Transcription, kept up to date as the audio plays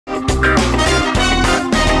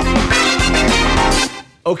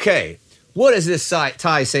Okay, what does this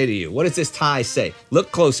tie say to you? What does this tie say?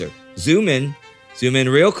 Look closer. Zoom in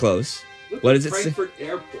real close. What does it say? Frankfurt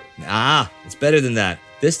Airport. It's better than that.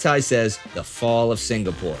 This tie says the fall of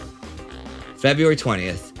Singapore. February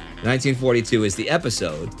 20th, 1942 is the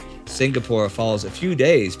episode. Singapore falls a few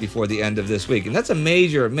days before the end of this week. And that's a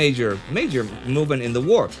major movement in the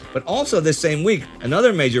war. But also this same week,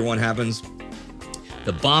 another major one happens.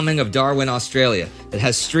 The bombing of Darwin, Australia. It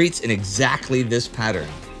has streets in exactly this pattern.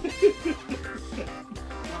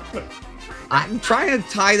 I'm trying to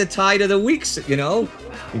tie the tie to the weeks, you know?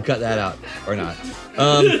 You cut that out, or not.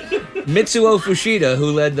 Mitsuo Fuchida,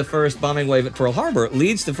 who led the first bombing wave at Pearl Harbor,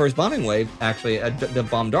 leads the first bombing wave, actually, to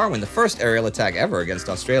bomb Darwin, the first aerial attack ever against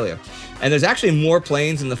Australia. And there's actually more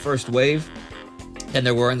planes in the first wave than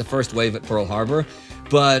there were in the first wave at Pearl Harbor.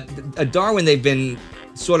 But at Darwin, they've been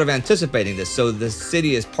sort of anticipating this, so the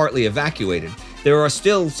city is partly evacuated. There are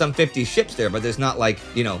still some 50 ships there, but there's not like,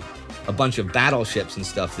 you know, a bunch of battleships and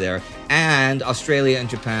stuff there. And Australia and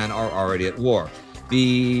Japan are already at war.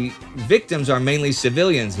 The victims are mainly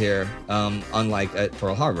civilians here, unlike at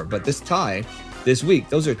Pearl Harbor. But this tie, this week,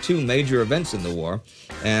 those are two major events in the war.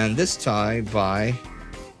 And this tie by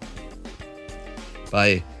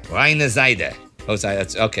Rainer Seide. Oh, sorry,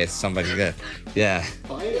 that's okay. Somebody good. Yeah.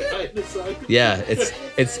 Yeah,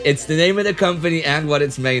 it's the name of the company and what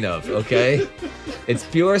it's made of. Okay, it's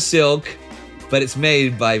pure silk, but it's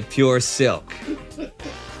made by pure silk.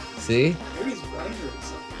 See?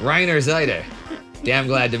 Rainer Seide. Damn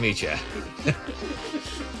glad to meet you.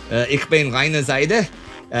 Ich bin Rainer Seide,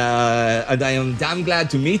 and I am damn glad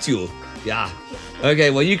to meet you. Yeah.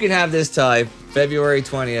 Okay, well, you can have this tie February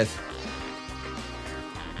 20th,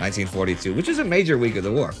 1942, which is a major week of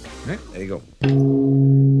the war. Right? There you go.